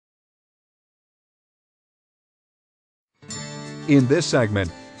In this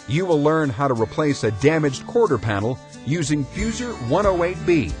segment, you will learn how to replace a damaged quarter panel using Fusor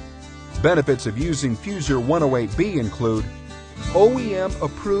 108B. Benefits of using Fusor 108B include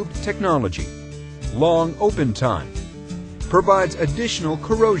OEM-approved technology, long open time, provides additional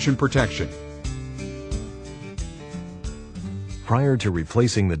corrosion protection. Prior to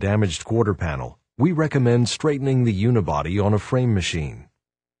replacing the damaged quarter panel, we recommend straightening the unibody on a frame machine.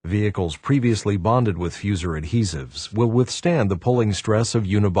 Vehicles previously bonded with Fusor adhesives will withstand the pulling stress of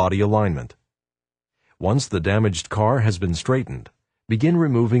unibody alignment. Once the damaged car has been straightened, begin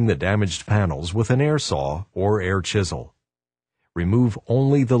removing the damaged panels with an air saw or air chisel. Remove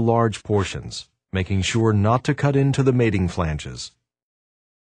only the large portions, making sure not to cut into the mating flanges.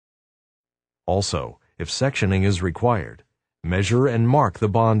 Also, if sectioning is required, measure and mark the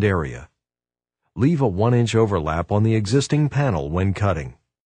bond area. Leave a 1-inch overlap on the existing panel when cutting.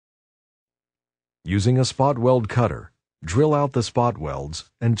 Using a spot weld cutter, drill out the spot welds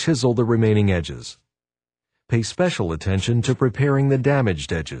and chisel the remaining edges. Pay special attention to preparing the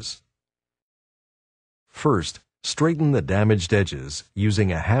damaged edges. First, straighten the damaged edges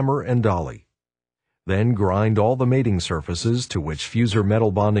using a hammer and dolly. Then grind all the mating surfaces to which Fusor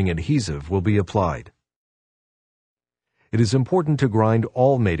metal bonding adhesive will be applied. It is important to grind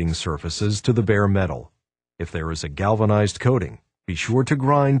all mating surfaces to the bare metal. If there is a galvanized coating, be sure to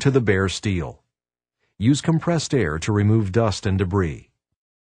grind to the bare steel. Use compressed air to remove dust and debris.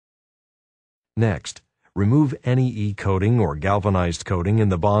 Next, remove any E-coating or galvanized coating in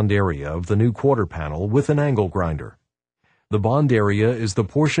the bond area of the new quarter panel with an angle grinder. The bond area is the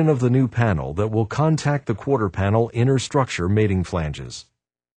portion of the new panel that will contact the quarter panel inner structure mating flanges.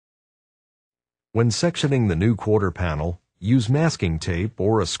 When sectioning the new quarter panel, use masking tape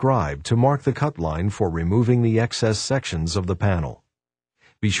or a scribe to mark the cut line for removing the excess sections of the panel.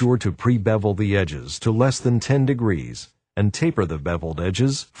 Be sure to pre-bevel the edges to less than 10 degrees and taper the beveled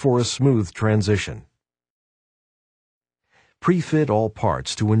edges for a smooth transition. Pre-fit all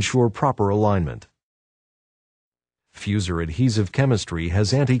parts to ensure proper alignment. Fusor adhesive chemistry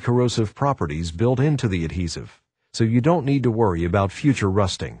has anti-corrosive properties built into the adhesive, so you don't need to worry about future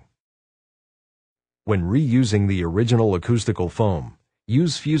rusting. When reusing the original acoustical foam,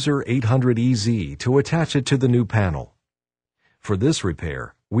 use Fusor 800EZ to attach it to the new panel. For this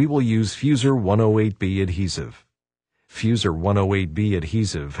repair, we will use Fusor 108B adhesive. Fusor 108B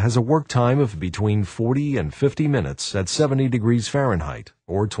adhesive has a work time of between 40 and 50 minutes at 70 degrees Fahrenheit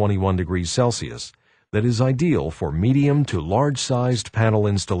or 21 degrees Celsius that is ideal for medium to large-sized panel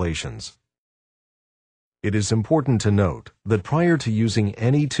installations. It is important to note that prior to using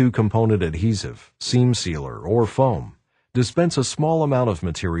any two-component adhesive, seam sealer, or foam, dispense a small amount of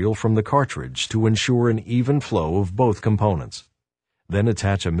material from the cartridge to ensure an even flow of both components. Then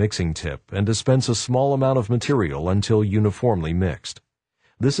attach a mixing tip and dispense a small amount of material until uniformly mixed.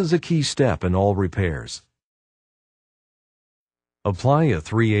 This is a key step in all repairs. Apply a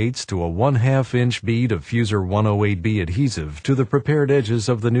 3/8 to a 1/2 inch bead of Fusor 108B adhesive to the prepared edges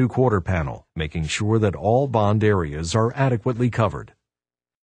of the new quarter panel, making sure that all bond areas are adequately covered.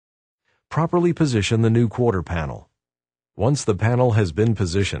 Properly position the new quarter panel. Once the panel has been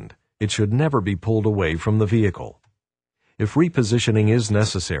positioned, it should never be pulled away from the vehicle. If repositioning is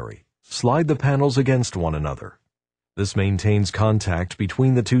necessary, slide the panels against one another. This maintains contact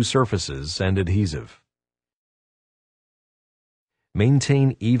between the two surfaces and adhesive.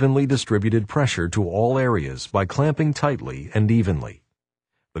 Maintain evenly distributed pressure to all areas by clamping tightly and evenly.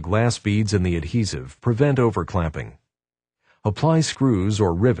 The glass beads in the adhesive prevent overclamping. Apply screws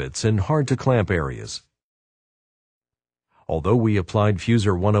or rivets in hard-to-clamp areas. Although we applied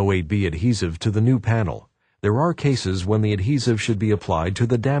Fusor 108B adhesive to the new panel, there are cases when the adhesive should be applied to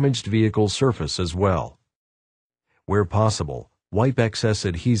the damaged vehicle surface as well. Where possible, wipe excess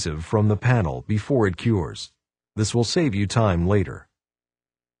adhesive from the panel before it cures. This will save you time later.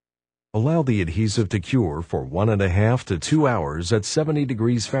 Allow the adhesive to cure for 1.5 to 2 hours at 70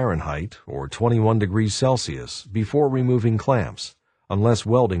 degrees Fahrenheit or 21 degrees Celsius before removing clamps, unless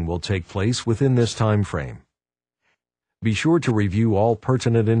welding will take place within this time frame. Be sure to review all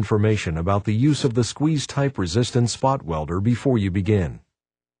pertinent information about the use of the squeeze-type resistant spot welder before you begin.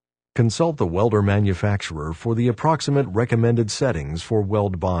 Consult the welder manufacturer for the approximate recommended settings for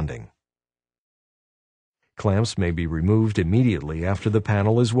weld bonding. Clamps may be removed immediately after the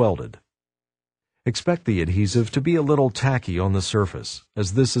panel is welded. Expect the adhesive to be a little tacky on the surface,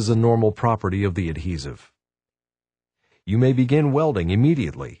 as this is a normal property of the adhesive. You may begin welding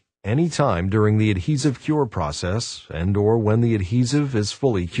immediately, any time during the adhesive cure process and/or when the adhesive is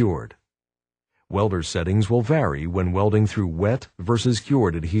fully cured. Welder settings will vary when welding through wet versus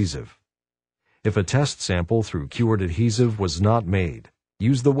cured adhesive. If a test sample through cured adhesive was not made,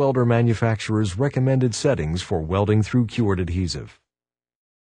 use the welder manufacturer's recommended settings for welding through cured adhesive.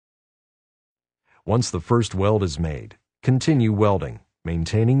 Once the first weld is made, continue welding,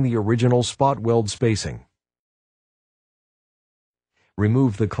 maintaining the original spot weld spacing.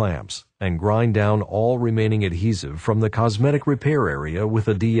 Remove the clamps and grind down all remaining adhesive from the cosmetic repair area with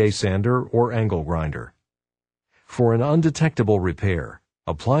a DA sander or angle grinder. For an undetectable repair,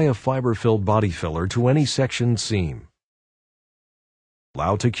 apply a fiber-filled body filler to any sectioned seam.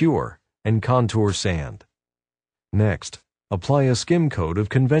 Allow to cure and contour sand. Next, apply a skim coat of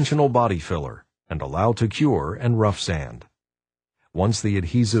conventional body filler and allow to cure and rough sand. Once the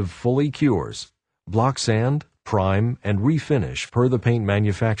adhesive fully cures, block sand, prime, and refinish per the paint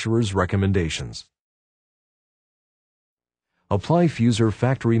manufacturer's recommendations. Apply Fusor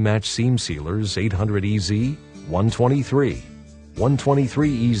factory match seam sealers 800EZ, 123,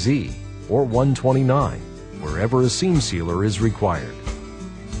 123EZ, or 129, wherever a seam sealer is required.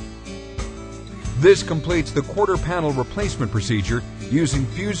 This completes the quarter panel replacement procedure using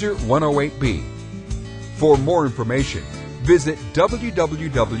Fusor 108B. For more information, visit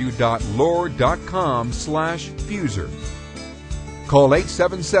www.lord.com/Fusor. Call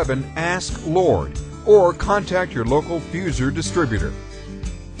 877-ASK-LORD or contact your local Fusor distributor.